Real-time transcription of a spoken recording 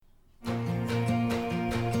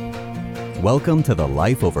Welcome to the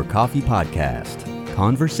Life Over Coffee podcast,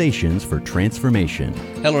 conversations for transformation.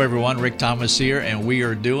 Hello everyone, Rick Thomas here, and we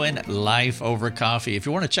are doing Life Over Coffee. If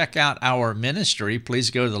you want to check out our ministry, please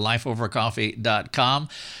go to lifeovercoffee.com.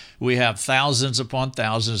 We have thousands upon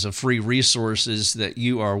thousands of free resources that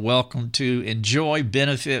you are welcome to enjoy,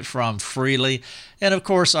 benefit from freely, and of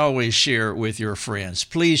course, always share with your friends.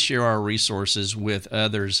 Please share our resources with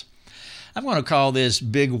others. I'm going to call this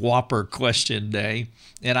Big Whopper Question Day,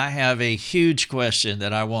 and I have a huge question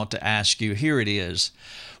that I want to ask you. Here it is.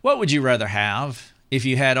 What would you rather have if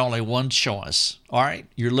you had only one choice? All right,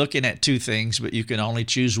 you're looking at two things, but you can only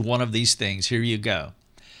choose one of these things. Here you go.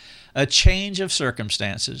 A change of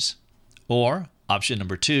circumstances, or option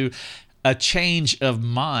number two, a change of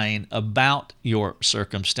mind about your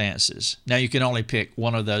circumstances. Now, you can only pick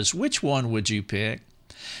one of those. Which one would you pick?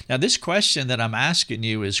 Now, this question that I'm asking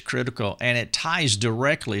you is critical, and it ties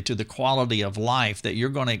directly to the quality of life that you're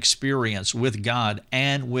going to experience with God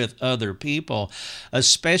and with other people,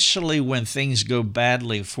 especially when things go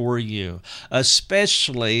badly for you,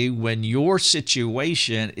 especially when your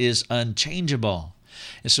situation is unchangeable.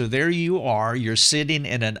 And so there you are, you're sitting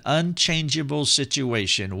in an unchangeable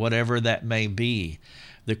situation, whatever that may be.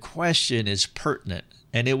 The question is pertinent,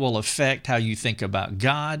 and it will affect how you think about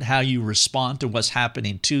God, how you respond to what's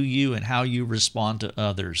happening to you, and how you respond to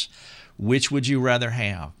others. Which would you rather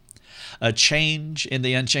have? A change in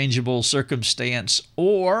the unchangeable circumstance,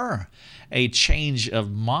 or a change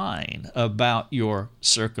of mind about your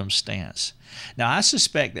circumstance? Now, I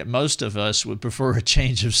suspect that most of us would prefer a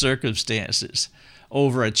change of circumstances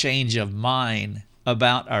over a change of mind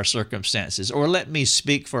about our circumstances. Or let me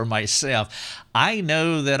speak for myself. I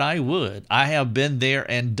know that I would. I have been there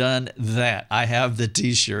and done that. I have the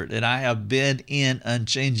t-shirt, and I have been in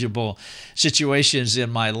unchangeable situations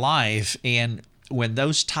in my life. And when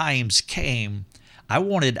those times came, I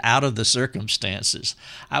wanted out of the circumstances.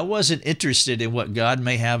 I wasn't interested in what God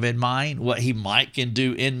may have in mind, what He might can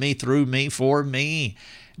do in me, through me, for me.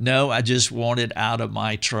 No, I just wanted out of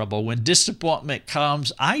my trouble. When disappointment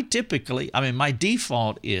comes, my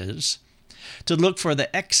default is to look for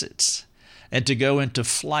the exits and to go into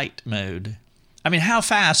flight mode. How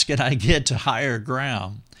fast can I get to higher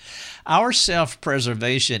ground? Our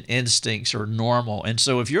self-preservation instincts are normal. And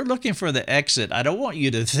so if you're looking for the exit, I don't want you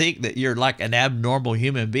to think that you're like an abnormal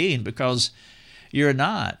human being, because you're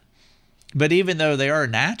not. But even though they are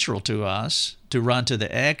natural to us to run to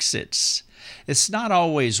the exits, it's not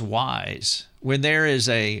always wise. When there is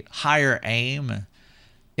a higher aim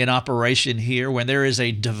in operation here, when there is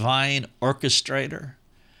a divine orchestrator,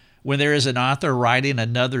 when there is an author writing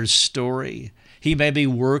another story, he may be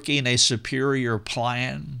working a superior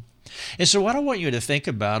plan. And so what I want you to think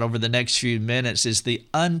about over the next few minutes is the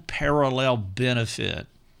unparalleled benefit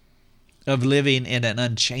of living in an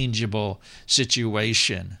unchangeable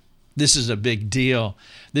situation. This is a big deal.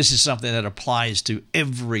 This is something that applies to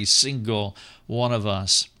every single one of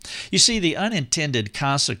us. You see, the unintended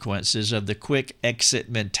consequences of the quick exit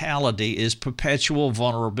mentality is perpetual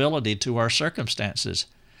vulnerability to our circumstances.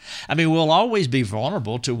 We'll always be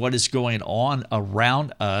vulnerable to what is going on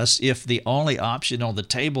around us if the only option on the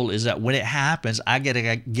table is that when it happens, I got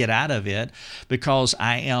to get out of it because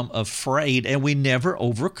I am afraid, and we never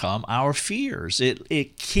overcome our fears.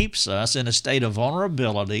 It keeps us in a state of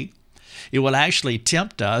vulnerability. It will actually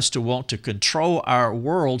tempt us to want to control our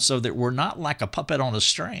world so that we're not like a puppet on a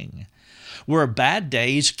string, where bad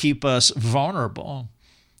days keep us vulnerable,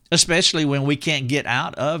 especially when we can't get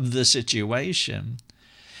out of the situation.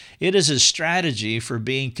 It is a strategy for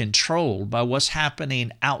being controlled by what's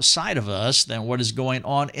happening outside of us than what is going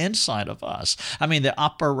on inside of us. The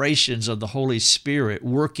operations of the Holy Spirit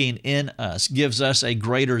working in us gives us a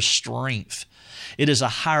greater strength. It is a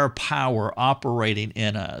higher power operating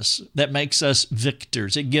in us that makes us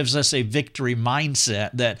victors. It gives us a victory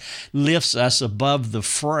mindset that lifts us above the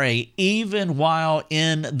fray, even while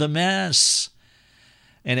in the mess.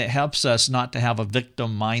 And it helps us not to have a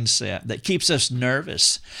victim mindset that keeps us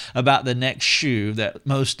nervous about the next shoe that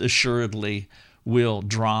most assuredly will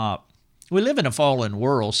drop. We live in a fallen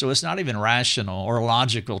world, so it's not even rational or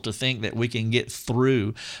logical to think that we can get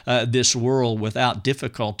through this world without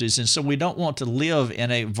difficulties. And so we don't want to live in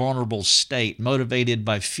a vulnerable state, motivated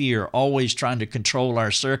by fear, always trying to control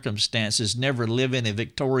our circumstances, never living a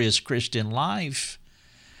victorious Christian life.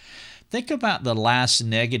 Think about the last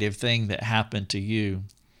negative thing that happened to you.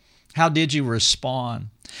 How did you respond?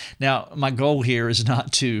 Now, my goal here is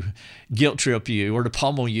not to guilt trip you or to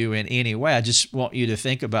pummel you in any way. I just want you to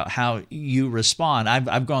think about how you respond.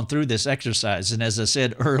 I've gone through this exercise, and as I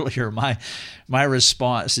said earlier, my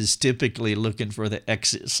response is typically looking for the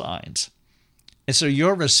exit signs. And so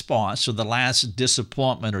your response to the last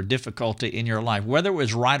disappointment or difficulty in your life, whether it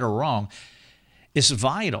was right or wrong, is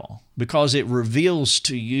vital because it reveals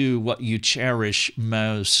to you what you cherish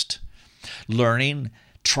most. Learning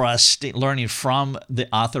from the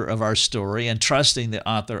author of our story and trusting the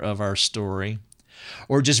author of our story,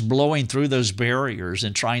 or just blowing through those barriers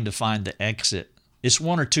and trying to find the exit. It's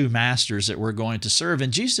one or two masters that we're going to serve.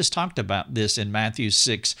 And Jesus talked about this in Matthew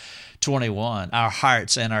 6:21, our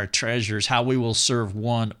hearts and our treasures, how we will serve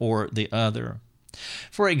one or the other.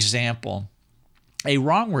 For example, a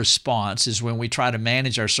wrong response is when we try to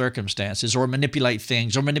manage our circumstances or manipulate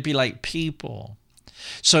things or manipulate people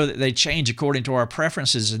so that they change according to our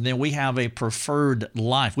preferences, and then we have a preferred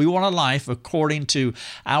life. We want a life according to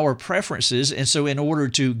our preferences, and so in order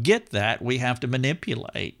to get that, we have to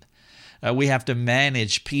manipulate. We have to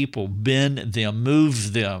manage people, bend them,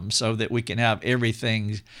 move them so that we can have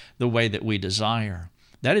everything the way that we desire.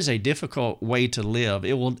 That is a difficult way to live.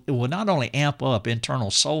 It will not only amp up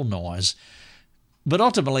internal soul noise, but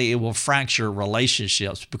ultimately it will fracture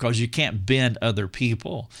relationships because you can't bend other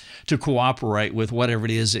people to cooperate with whatever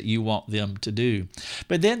it is that you want them to do.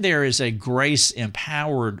 But then there is a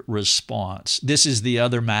grace-empowered response. This is the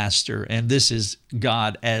other master, and this is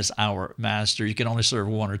God as our master. You can only serve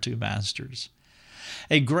one or two masters.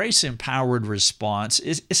 A grace-empowered response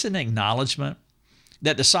is an acknowledgement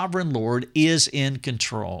that the sovereign Lord is in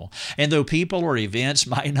control. And though people or events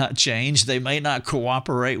might not change, they may not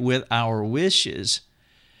cooperate with our wishes,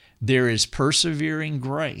 there is persevering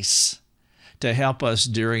grace to help us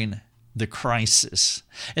during the crisis.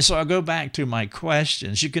 And so I'll go back to my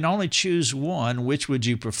questions. You can only choose one. Which would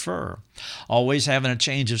you prefer? Always having a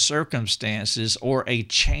change of circumstances or a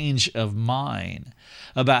change of mind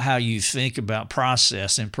about how you think about,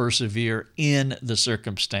 process, and persevere in the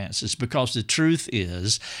circumstances? Because the truth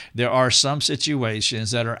is, there are some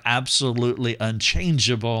situations that are absolutely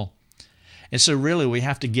unchangeable. And so really we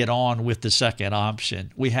have to get on with the second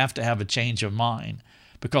option. We have to have a change of mind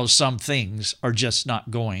because some things are just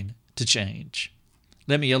not going to change.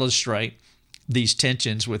 Let me illustrate these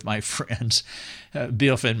tensions with my friends,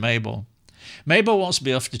 Biff and Mabel. Mabel wants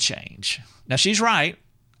Biff to change. Now, she's right.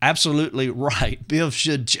 Absolutely right. Biff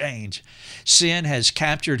should change. Sin has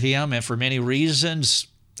captured him, and for many reasons,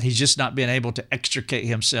 he's just not been able to extricate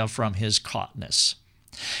himself from his caughtness.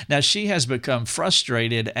 Now, she has become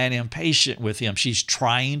frustrated and impatient with him. She's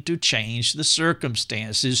trying to change the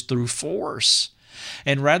circumstances through force.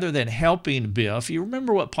 And rather than helping Biff, you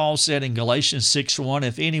remember what Paul said in Galatians 6:1,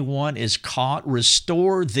 if anyone is caught,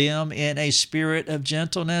 restore them in a spirit of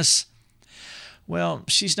gentleness. Well,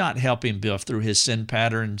 she's not helping Biff through his sin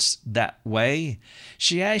patterns that way.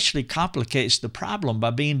 She actually complicates the problem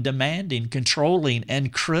by being demanding, controlling,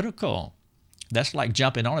 and critical. That's like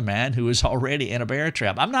jumping on a man who is already in a bear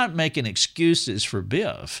trap. I'm not making excuses for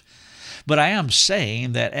Biff, but I am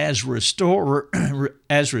saying that as restorers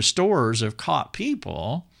of caught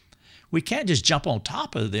people, we can't just jump on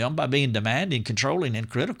top of them by being demanding, controlling, and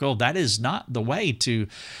critical. That is not the way to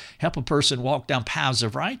help a person walk down paths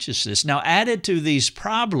of righteousness. Now, added to these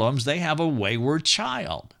problems, they have a wayward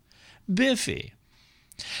child, Biffy.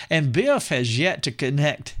 And Biff has yet to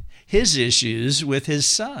connect his issues with his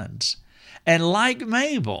sons. And like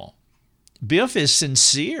Mabel, Biff is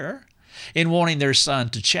sincere in wanting their son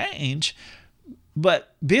to change,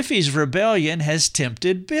 but Biffy's rebellion has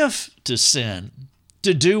tempted Biff to sin,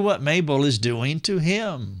 to do what Mabel is doing to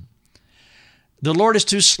him. The Lord is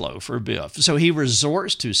too slow for Biff, so he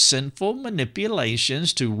resorts to sinful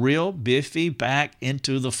manipulations to reel Biffy back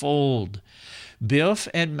into the fold. Biff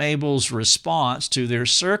and Mabel's response to their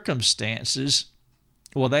circumstances,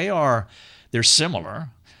 well, they're similar.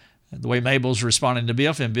 The way Mabel's responding to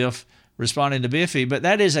Biff and Biff responding to Biffy, but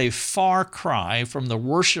that is a far cry from the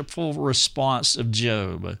worshipful response of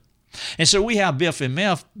Job. And so we have Biff and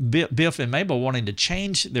Mabel wanting to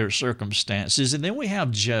change their circumstances, and then we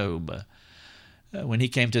have Job. When he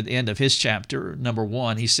came to the end of his chapter, number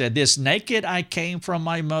 1, he said, "This naked I came from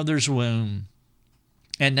my mother's womb,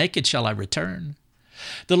 and naked shall I return.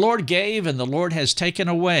 The Lord gave, and the Lord has taken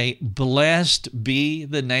away. Blessed be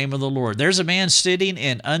the name of the Lord." There's a man sitting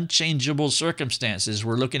in unchangeable circumstances.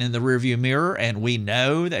 We're looking in the rearview mirror, and we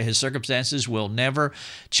know that his circumstances will never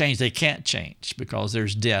change. They can't change because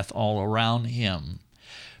there's death all around him.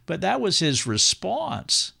 But that was his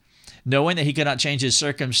response. Knowing that he could not change his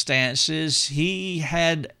circumstances, he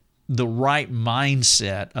had the right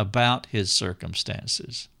mindset about his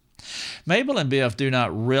circumstances. Mabel and Biff do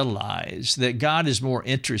not realize that God is more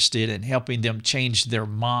interested in helping them change their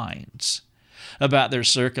minds about their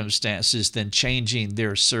circumstances than changing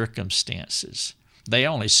their circumstances. They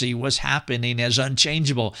only see what's happening as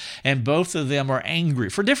unchangeable. And both of them are angry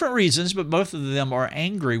for different reasons, but both of them are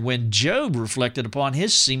angry. When Job reflected upon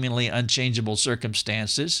his seemingly unchangeable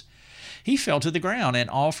circumstances, he fell to the ground and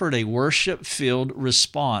offered a worship-filled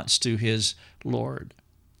response to his Lord.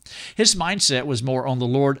 His mindset was more on the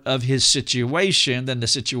Lord of his situation than the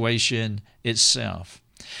situation itself.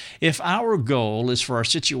 If our goal is for our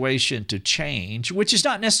situation to change, which is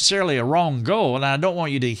not necessarily a wrong goal, and I don't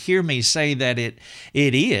want you to hear me say that it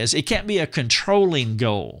is, it can't be a controlling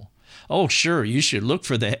goal. Oh, sure, you should look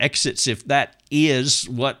for the exits if that is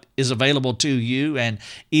what is available to you and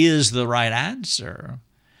is the right answer.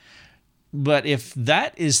 But if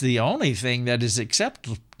that is the only thing that is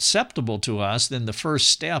acceptable to us, then the first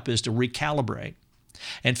step is to recalibrate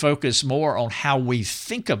and focus more on how we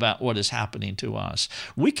think about what is happening to us.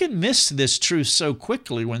 We can miss this truth so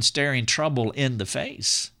quickly when staring trouble in the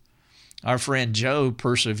face. Our friend Job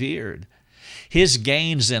persevered. His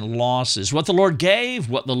gains and losses, what the Lord gave,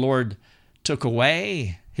 what the Lord took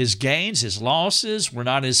away, his gains, his losses were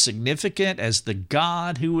not as significant as the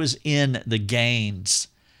God who was in the gains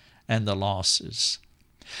and the losses.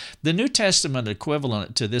 The New Testament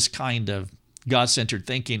equivalent to this kind of God-centered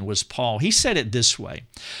thinking was Paul. He said it this way,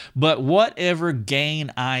 "But whatever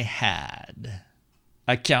gain I had,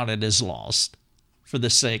 I counted as lost for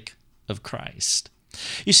the sake of Christ."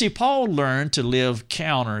 You see, Paul learned to live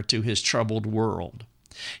counter to his troubled world.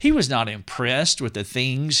 He was not impressed with the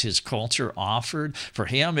things his culture offered. For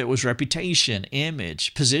him, it was reputation,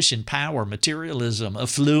 image, position, power, materialism,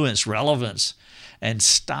 affluence, relevance, and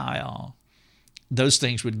style. Those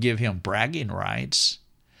things would give him bragging rights.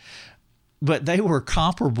 But they were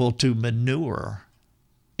comparable to manure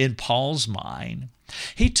in Paul's mind.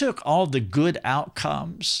 He took all the good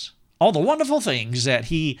outcomes, all the wonderful things that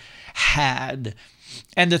he had,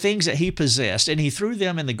 and the things that he possessed, and he threw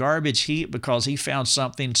them in the garbage heap because he found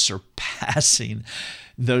something surpassing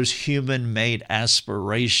those human-made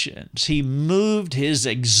aspirations. He moved his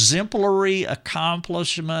exemplary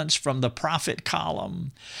accomplishments from the profit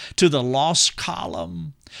column to the loss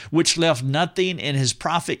column, which left nothing in his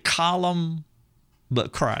profit column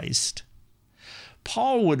but Christ.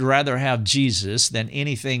 Paul would rather have Jesus than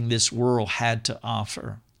anything this world had to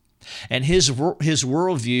offer. And his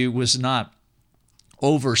worldview was not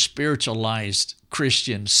over-spiritualized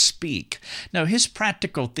Christian speak. No, his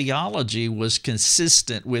practical theology was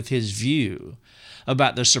consistent with his view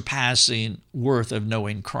about the surpassing worth of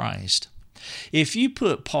knowing Christ. If you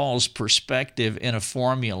put Paul's perspective in a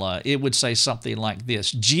formula, it would say something like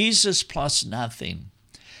this: Jesus plus nothing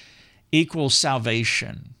equals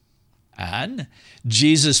salvation, and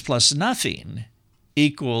Jesus plus nothing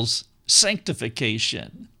equals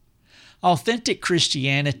sanctification. Authentic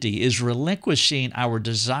Christianity is relinquishing our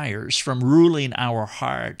desires from ruling our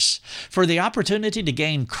hearts for the opportunity to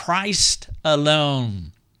gain Christ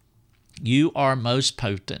alone. You are most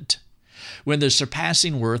potent when the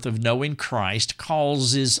surpassing worth of knowing Christ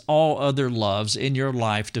causes all other loves in your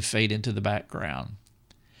life to fade into the background.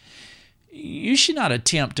 You should not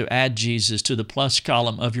attempt to add Jesus to the plus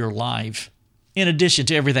column of your life in addition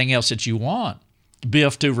to everything else that you want.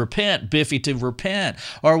 Biff to repent, Biffy to repent,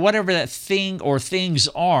 or whatever that thing or things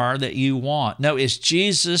are that you want. No, it's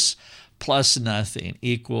Jesus plus nothing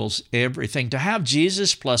equals everything. To have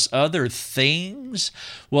Jesus plus other things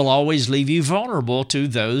will always leave you vulnerable to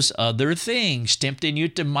those other things, tempting you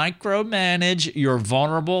to micromanage your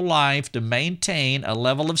vulnerable life to maintain a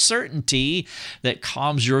level of certainty that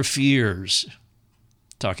calms your fears.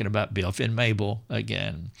 Talking about Biff and Mabel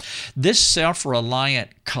again. This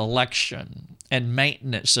self-reliant collection and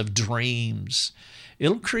maintenance of dreams,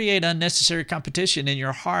 it'll create unnecessary competition in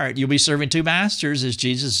your heart. You'll be serving two masters, as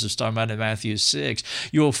Jesus is talking about in Matthew 6.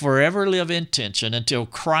 You will forever live in tension until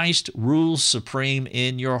Christ rules supreme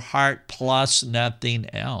in your heart plus nothing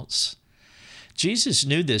else. Jesus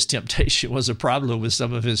knew this temptation was a problem with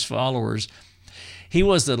some of his followers. He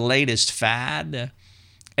was the latest fad,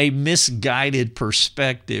 a misguided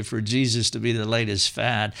perspective for Jesus to be the latest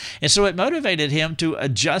fad. And so it motivated him to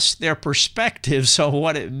adjust their perspectives on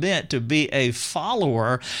what it meant to be a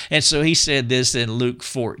follower. And so he said this in Luke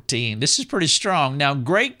 14. This is pretty strong. Now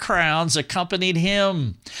great crowds accompanied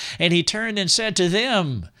him, and he turned and said to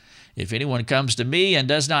them, "If anyone comes to me and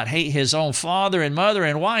does not hate his own father and mother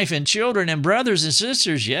and wife and children and brothers and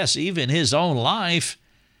sisters, yes, even his own life,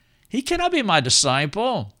 he cannot be my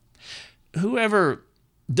disciple. Whoever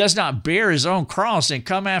does not bear his own cross and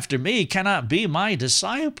come after me cannot be my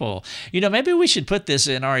disciple." You know, maybe we should put this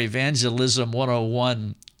in our Evangelism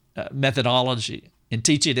 101 methodology and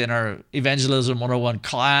teach it in our Evangelism 101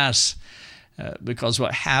 class. because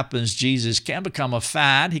what happens, Jesus can become a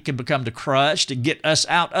fad. He can become the crutch to get us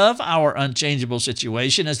out of our unchangeable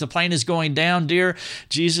situation. As the plane is going down, dear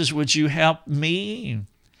Jesus, would you help me?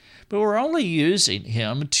 But we're only using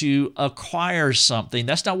him to acquire something.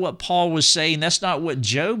 That's not what Paul was saying. That's not what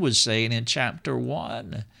Job was saying in chapter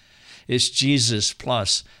 1. It's Jesus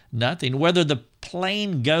plus nothing. Whether the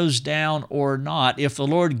plane goes down or not, if the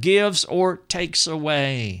Lord gives or takes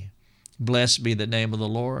away, blessed be the name of the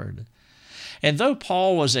Lord. And though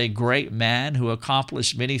Paul was a great man who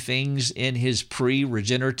accomplished many things in his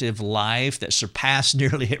pre-regenerative life that surpassed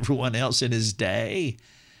nearly everyone else in his day,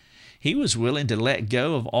 he was willing to let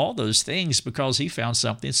go of all those things because he found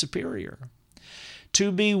something superior.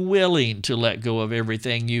 To be willing to let go of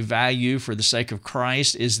everything you value for the sake of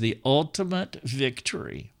Christ is the ultimate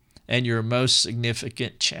victory and your most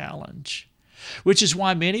significant challenge, which is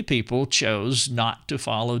why many people chose not to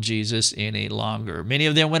follow Jesus any longer. Many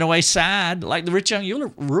of them went away sad, like the rich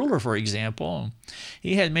young ruler, for example.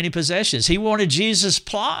 He had many possessions. He wanted Jesus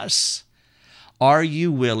plus. Are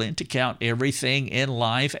you willing to count everything in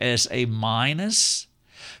life as a minus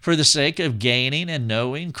for the sake of gaining and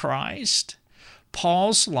knowing Christ?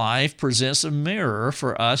 Paul's life presents a mirror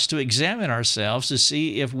for us to examine ourselves to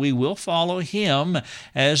see if we will follow him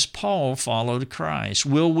as Paul followed Christ.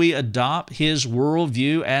 Will we adopt his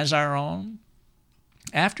worldview as our own?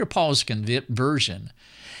 After Paul's conversion,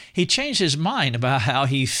 he changed his mind about how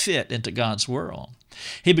he fit into God's world.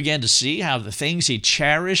 He began to see how the things he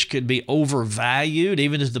cherished could be overvalued,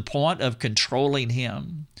 even to the point of controlling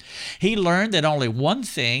him. He learned that only one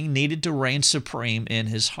thing needed to reign supreme in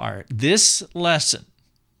his heart. This lesson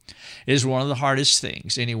is one of the hardest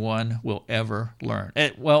things anyone will ever learn.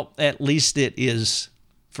 At least it is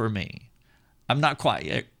for me. I'm not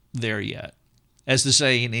quite there yet. As the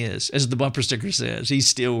saying is, as the bumper sticker says, he's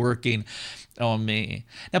still working on me.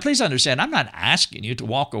 Now, please understand, I'm not asking you to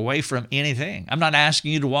walk away from anything. I'm not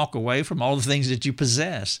asking you to walk away from all the things that you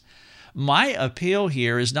possess. My appeal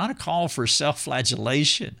here is not a call for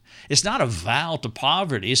self-flagellation. It's not a vow to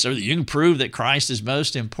poverty so that you can prove that Christ is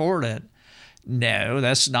most important. No,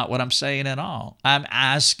 that's not what I'm saying at all. I'm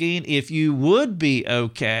asking if you would be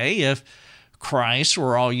okay if Christ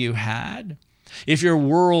were all you had. If your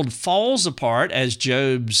world falls apart as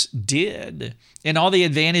Job's did, and all the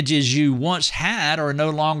advantages you once had are no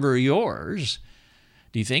longer yours,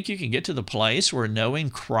 do you think you can get to the place where knowing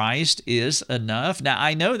Christ is enough? Now,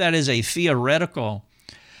 I know that is a theoretical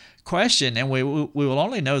question, and we will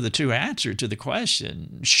only know the true answer to the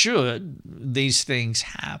question, should these things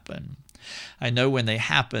happen? I know when they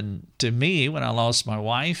happened to me, when I lost my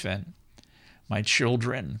wife and my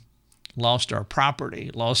children, lost our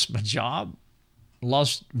property, lost my job,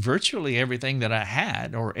 lost virtually everything that I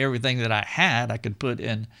had, or everything that I had I could put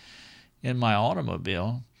in my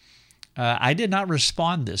automobile. I did not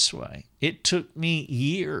respond this way. It took me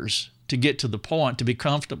years to get to the point, to be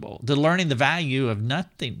comfortable, to learning the value of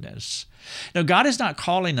nothingness. Now, God is not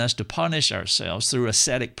calling us to punish ourselves through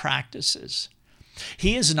ascetic practices.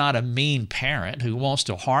 He is not a mean parent who wants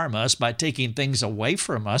to harm us by taking things away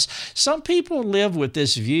from us. Some people live with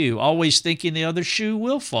this view, always thinking the other shoe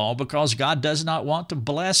will fall because God does not want to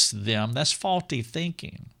bless them. That's faulty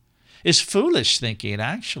thinking. It's foolish thinking,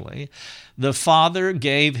 actually. The Father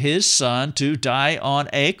gave his Son to die on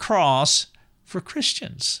a cross for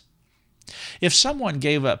Christians. If someone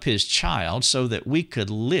gave up his child so that we could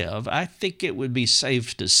live, I think it would be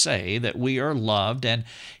safe to say that we are loved and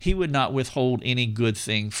he would not withhold any good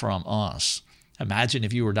thing from us. Imagine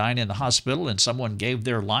if you were dying in the hospital and someone gave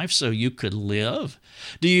their life so you could live.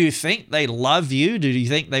 Do you think they love you? Do you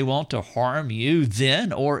think they want to harm you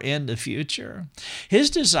then or in the future? His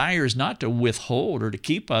desire is not to withhold or to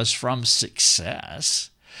keep us from success,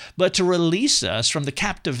 but to release us from the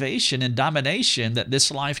captivation and domination that this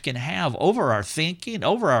life can have over our thinking,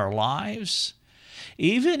 over our lives,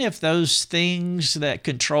 even if those things that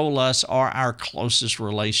control us are our closest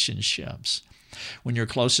relationships. When your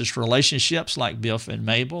closest relationships, like Biff and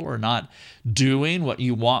Mabel, are not doing what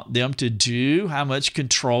you want them to do, how much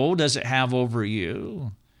control does it have over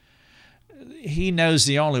you? He knows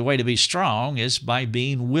the only way to be strong is by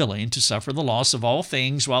being willing to suffer the loss of all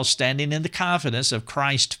things while standing in the confidence of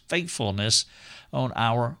Christ's faithfulness on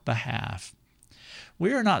our behalf.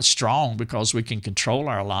 We are not strong because we can control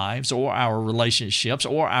our lives or our relationships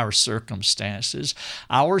or our circumstances.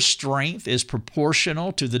 Our strength is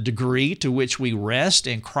proportional to the degree to which we rest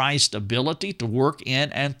in Christ's ability to work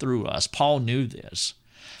in and through us. Paul knew this.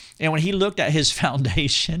 And when he looked at his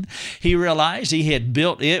foundation, he realized he had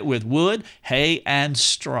built it with wood, hay, and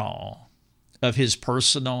straw of his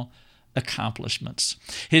personal accomplishments.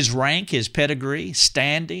 His rank, his pedigree,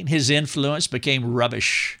 standing, his influence became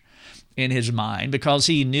rubbish in his mind because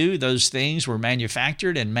he knew those things were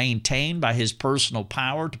manufactured and maintained by his personal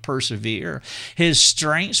power to persevere. His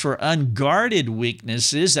strengths were unguarded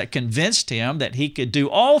weaknesses that convinced him that he could do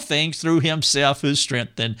all things through himself who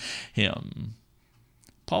strengthened him.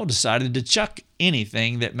 Paul decided to chuck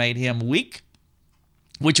anything that made him weak,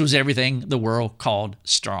 which was everything the world called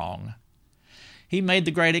strong. He made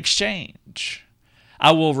the great exchange.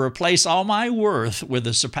 I will replace all my worth with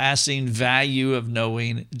the surpassing value of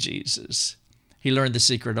knowing Jesus. He learned the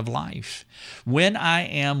secret of life. When I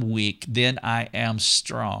am weak, then I am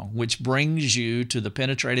strong, which brings you to the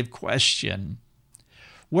penetrative question,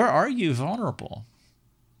 where are you vulnerable?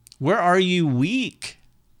 Where are you weak?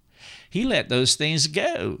 He let those things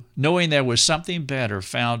go, knowing there was something better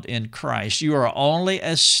found in Christ. You are only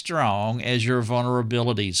as strong as your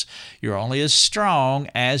vulnerabilities. You're only as strong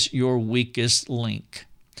as your weakest link.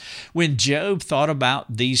 When Job thought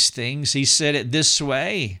about these things, he said it this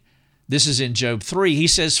way. This is in Job 3. He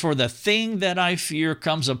says, "For the thing that I fear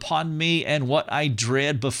comes upon me, and what I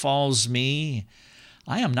dread befalls me.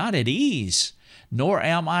 I am not at ease, nor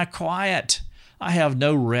am I quiet. I have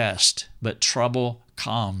no rest, but trouble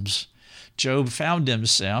comes." Job found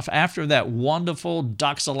himself, after that wonderful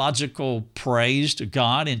doxological praise to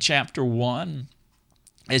God in chapter 1,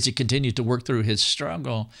 as he continued to work through his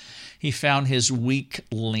struggle, he found his weak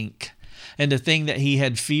link. And the thing that he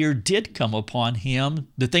had feared did come upon him,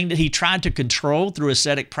 the thing that he tried to control through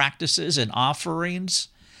ascetic practices and offerings.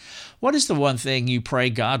 What is the one thing you pray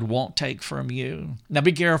God won't take from you? Now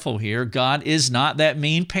be careful here. God is not that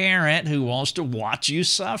mean parent who wants to watch you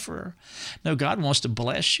suffer. No, God wants to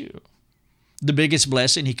bless you. The biggest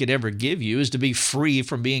blessing he could ever give you is to be free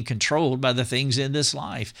from being controlled by the things in this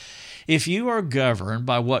life. If you are governed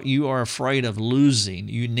by what you are afraid of losing,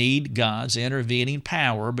 you need God's intervening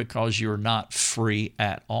power because you're not free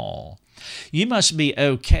at all. You must be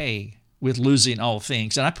okay with losing all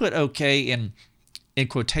things. And I put okay in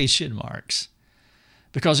quotation marks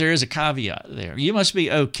because there is a caveat there. You must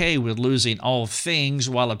be okay with losing all things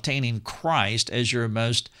while obtaining Christ as your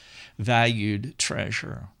most valued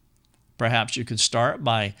treasure. Perhaps you could start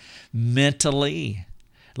by mentally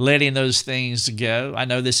letting those things go. I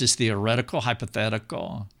know this is theoretical,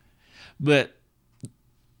 hypothetical, but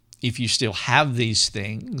if you still have these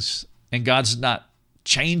things and God's not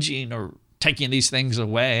changing or taking these things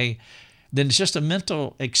away, then it's just a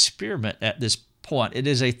mental experiment at this point. It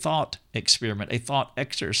is a thought experiment, a thought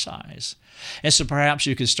exercise. And so perhaps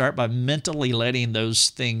you could start by mentally letting those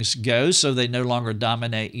things go so they no longer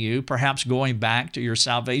dominate you. Perhaps going back to your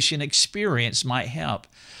salvation experience might help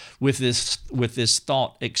with this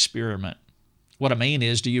thought experiment. What I mean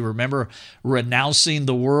is, do you remember renouncing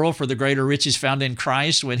the world for the greater riches found in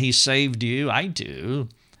Christ when he saved you? I do.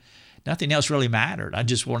 Nothing else really mattered. I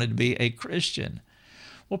just wanted to be a Christian.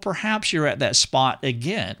 Well, perhaps you're at that spot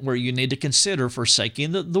again where you need to consider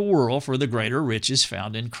forsaking the world for the greater riches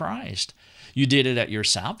found in Christ. You did it at your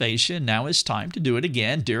salvation. Now it's time to do it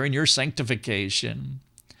again during your sanctification.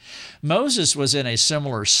 Moses was in a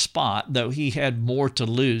similar spot, though he had more to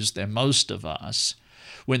lose than most of us.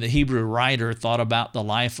 When the Hebrew writer thought about the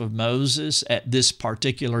life of Moses at this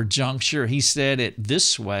particular juncture, he said it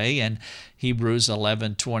this way in Hebrews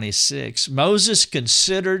 11:26. Moses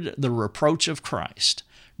considered the reproach of Christ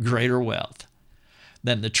greater wealth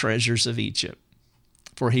than the treasures of Egypt,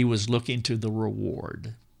 for he was looking to the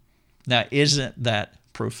reward. Now, isn't that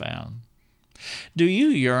profound? Do you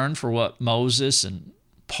yearn for what Moses and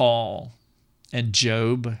Paul and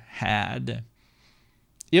Job had?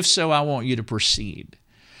 If so, I want you to proceed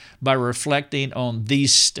by reflecting on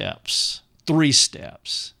these steps, 3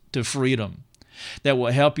 steps to freedom that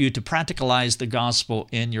will help you to practicalize the gospel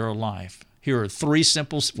in your life. Here are 3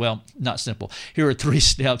 Here are 3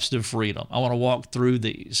 steps to freedom. I want to walk through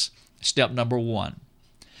these. Step number 1.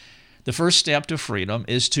 The first step to freedom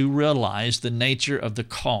is to realize the nature of the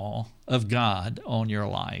call of God on your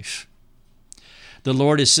life. The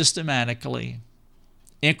Lord is systematically,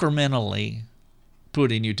 incrementally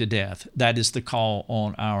putting you to death. That is the call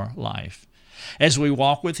on our life. As we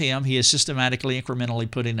walk with him, he is systematically, incrementally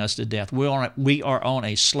putting us to death. We are on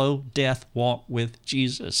a slow death walk with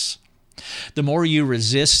Jesus. The more you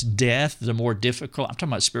resist death, the more difficult. I'm talking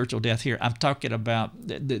about spiritual death here. I'm talking about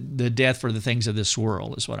the death for the things of this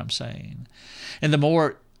world is what I'm saying. And the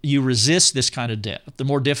more you resist this kind of death, the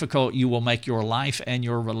more difficult you will make your life and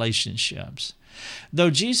your relationships.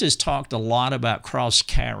 Though Jesus talked a lot about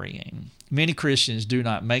cross-carrying, many Christians do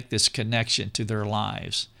not make this connection to their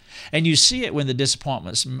lives. And you see it when the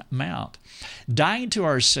disappointments mount. Dying to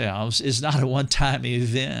ourselves is not a one-time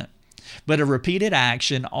event. but a repeated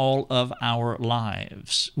action all of our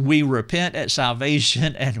lives. We repent at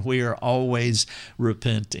salvation, and we are always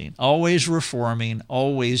repenting, always reforming,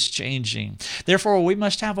 always changing. Therefore, we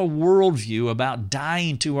must have a worldview about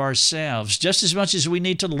dying to ourselves. Just as much as we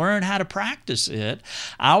need to learn how to practice it,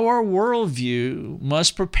 our worldview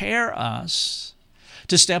must prepare us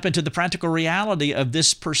to step into the practical reality of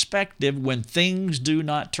this perspective when things do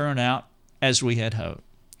not turn out as we had hoped.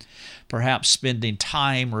 Perhaps spending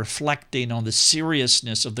time reflecting on the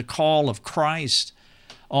seriousness of the call of Christ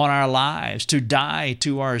on our lives to die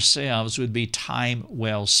to ourselves would be time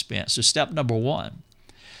well spent. So step number one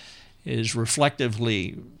is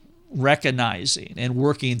reflectively recognizing and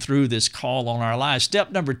working through this call on our lives.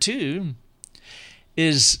 Step number two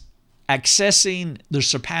is accessing the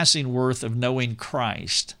surpassing worth of knowing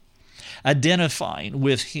Christ, identifying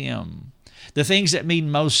with Him, the things that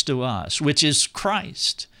mean most to us, which is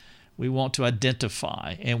Christ. We want to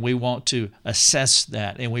identify, and we want to assess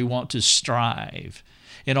that, and we want to strive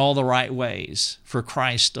in all the right ways for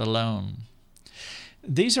Christ alone.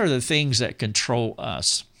 These are the things that control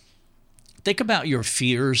us. Think about your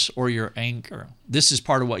fears or your anger. This is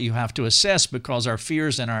part of what you have to assess, because our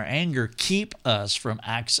fears and our anger keep us from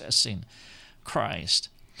accessing Christ.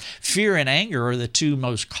 Fear and anger are the two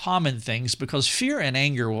most common things, because fear and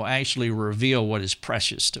anger will actually reveal what is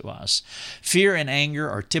precious to us. Fear and anger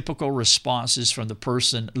are typical responses from the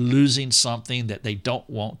person losing something that they don't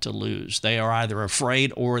want to lose. They are either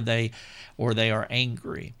afraid or they are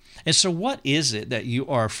angry. And so what is it that you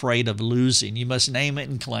are afraid of losing? You must name it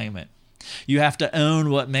and claim it. You have to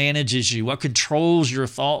own what manages you, what controls your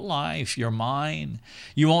thought life, your mind.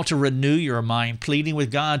 You want to renew your mind, pleading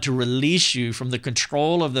with God to release you from the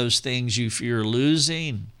control of those things you fear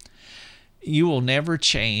losing. You will never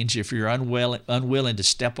change if you're unwilling to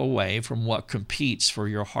step away from what competes for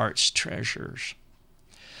your heart's treasures.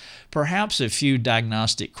 Perhaps a few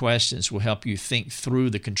diagnostic questions will help you think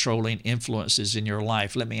through the controlling influences in your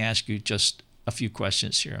life. Let me ask you just a few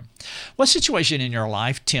questions here. What situation in your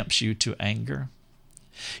life tempts you to anger?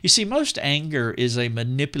 You see, most anger is a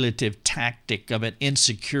manipulative tactic of an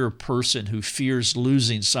insecure person who fears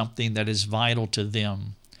losing something that is vital to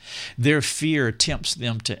them. Their fear tempts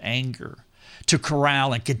them to anger, to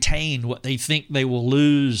corral and contain what they think they will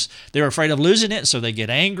lose. They're afraid of losing it, so they get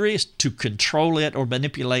angry to control it or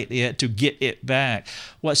manipulate it to get it back.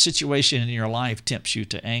 What situation in your life tempts you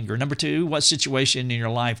to anger? Number two, what situation in your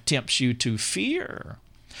life tempts you to fear,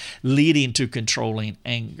 leading to controlling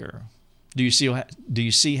anger? Do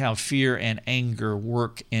you see how fear and anger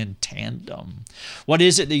work in tandem? What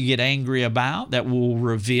is it that you get angry about that will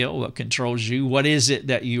reveal what controls you? What is it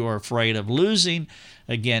that you are afraid of losing?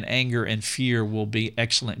 Again, anger and fear will be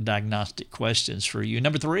excellent diagnostic questions for you.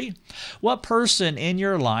 Number three, what person in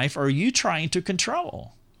your life are you trying to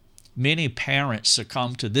control? Many parents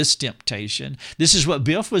succumb to this temptation. This is what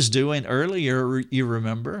Biff was doing earlier, you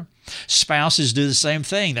remember. Spouses do the same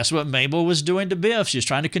thing. That's what Mabel was doing to Biff. She was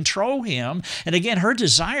trying to control him. And again, her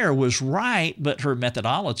desire was right, but her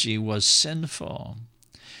methodology was sinful.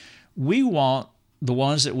 We want the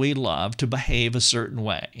ones that we love to behave a certain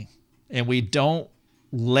way, and we don't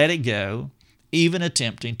let it go, even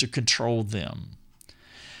attempting to control them.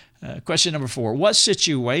 Question number four, what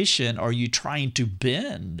situation are you trying to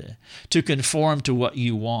bend to conform to what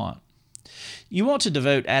you want? You want to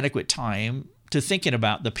devote adequate time to thinking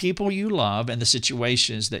about the people you love and the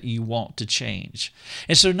situations that you want to change.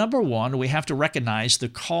 And so number one, we have to recognize the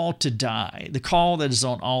call to die, the call that is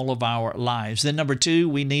on all of our lives. Then number two,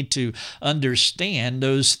 we need to understand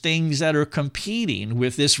those things that are competing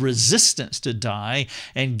with this resistance to die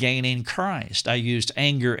and gaining Christ. I used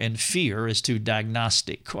anger and fear as two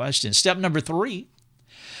diagnostic questions. Step number three,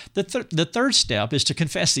 the third step is to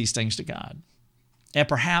confess these things to God and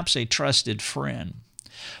perhaps a trusted friend.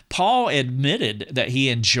 Paul admitted that he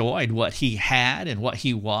enjoyed what he had and what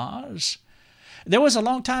he was. There was a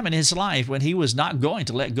long time in his life when he was not going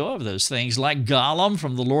to let go of those things, like Gollum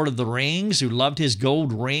from The Lord of the Rings, who loved his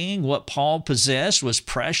gold ring. What Paul possessed was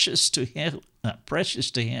precious to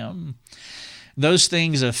him. Those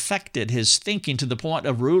things affected his thinking to the point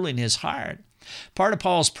of ruling his heart. Part of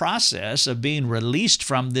Paul's process of being released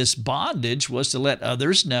from this bondage was to let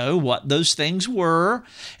others know what those things were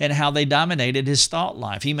and how they dominated his thought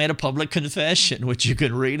life. He made a public confession, which you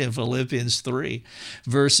can read in Philippians 3,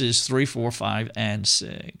 verses 3, 4, 5, and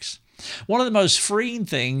 6. One of the most freeing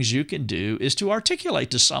things you can do is to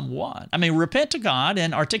articulate to someone. Repent to God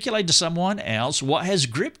and articulate to someone else what has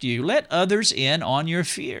gripped you. Let others in on your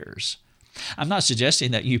fears. I'm not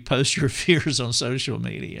suggesting that you post your fears on social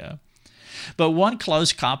media. But one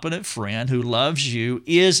close, competent friend who loves you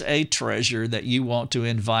is a treasure that you want to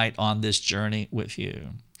invite on this journey with you.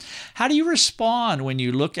 How do you respond when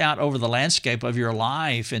you look out over the landscape of your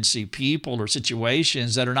life and see people or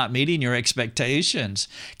situations that are not meeting your expectations?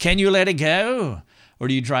 Can you let it go? Or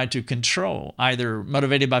do you try to control, either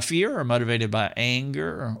motivated by fear or motivated by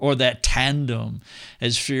anger, or that tandem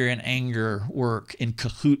as fear and anger work in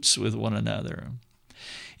cahoots with one another?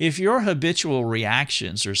 If your habitual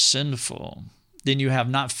reactions are sinful, then you have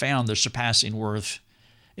not found the surpassing worth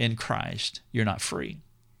in Christ. You're not free.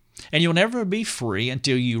 And you'll never be free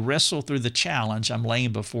until you wrestle through the challenge I'm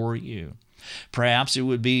laying before you. Perhaps it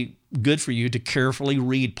would be good for you to carefully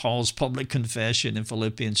read Paul's public confession in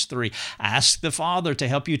Philippians 3. Ask the Father to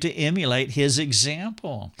help you to emulate his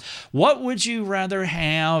example. What would you rather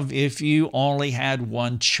have if you only had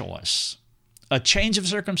one choice? A change of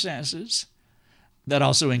circumstances? That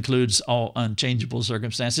also includes all unchangeable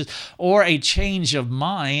circumstances, or a change of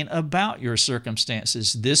mind about your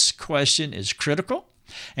circumstances. This question is critical,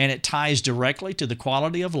 and it ties directly to the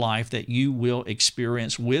quality of life that you will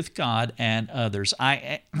experience with God and others.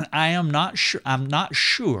 I'm not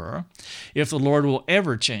sure if the Lord will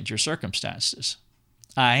ever change your circumstances.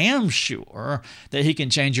 I am sure that he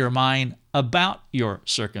can change your mind about your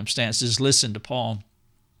circumstances. Listen to Paul.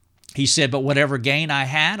 He said, "But whatever gain I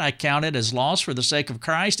had, I counted as loss for the sake of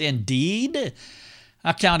Christ. Indeed,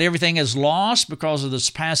 I count everything as loss because of the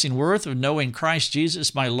surpassing worth of knowing Christ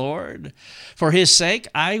Jesus my Lord. For his sake,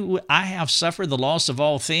 I have suffered the loss of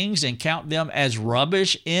all things and count them as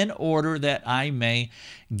rubbish in order that I may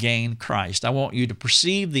gain Christ." I want you to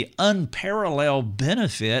perceive the unparalleled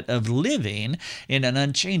benefit of living in an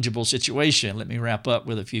unchangeable situation. Let me wrap up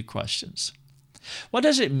with a few questions. What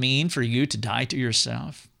does it mean for you to die to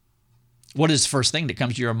yourself? What is the first thing that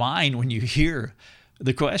comes to your mind when you hear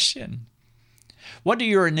the question? What do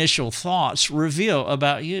your initial thoughts reveal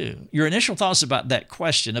about you? Your initial thoughts about that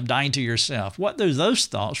question of dying to yourself, what do those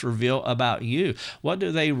thoughts reveal about you? What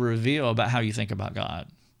do they reveal about how you think about God?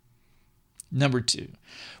 Number 2,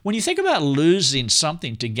 when you think about losing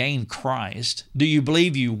something to gain Christ, do you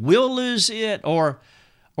believe you will lose it, or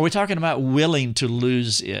are we talking about willing to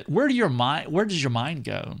lose it? Where does your mind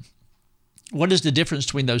go? What is the difference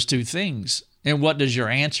between those two things? And what does your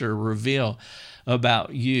answer reveal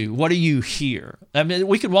about you? What do you hear? I mean,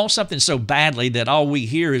 we could want something so badly that all we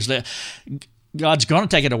hear is that God's going to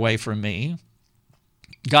take it away from me.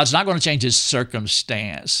 God's not going to change his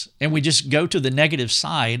circumstance. And we just go to the negative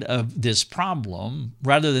side of this problem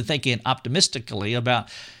rather than thinking optimistically about,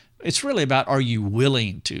 it's really about, are you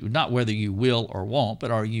willing to? Not whether you will or won't,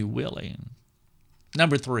 but are you willing?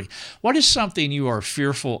 Number 3, what is something you are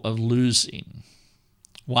fearful of losing?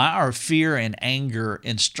 Why are fear and anger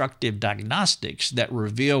instructive diagnostics that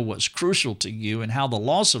reveal what's crucial to you and how the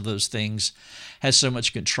loss of those things has so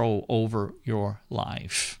much control over your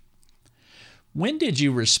life? When did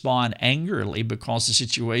you respond angrily because the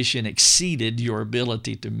situation exceeded your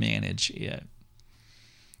ability to manage it?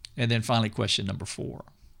 And then finally, question number 4.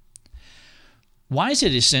 Why is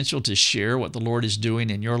it essential to share what the Lord is doing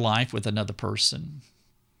in your life with another person?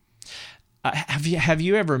 Have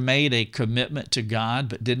you ever made a commitment to God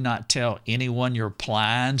but did not tell anyone your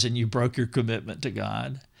plans and you broke your commitment to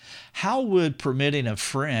God? How would permitting a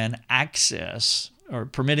friend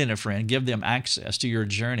give them access to your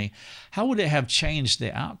journey, how would it have changed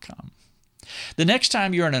the outcome? The next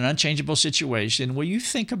time you're in an unchangeable situation, will you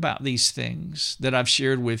think about these things that I've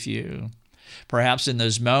shared with you? Perhaps in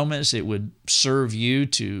those moments, it would serve you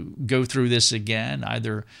to go through this again,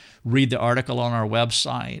 either read the article on our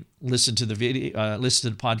website, listen to the video,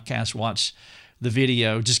 listen to the podcast, watch the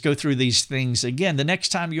video, just go through these things again the next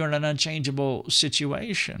time you're in an unchangeable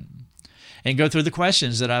situation. And go through the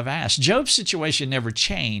questions that I've asked. Job's situation never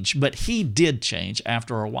changed, but he did change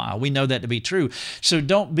after a while. We know that to be true. So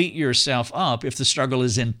don't beat yourself up if the struggle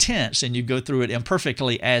is intense and you go through it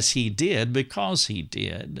imperfectly as he did, because he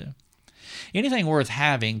did. Anything worth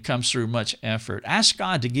having comes through much effort. Ask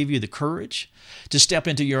God to give you the courage to step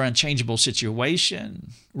into your unchangeable situation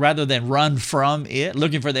rather than run from it,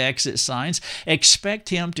 looking for the exit signs. Expect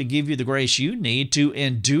him to give you the grace you need to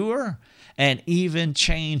endure and even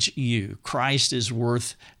change you. Christ is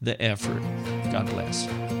worth the effort. God bless.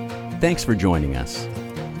 Thanks for joining us.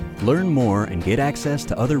 Learn more and get access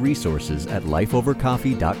to other resources at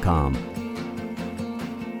lifeovercoffee.com.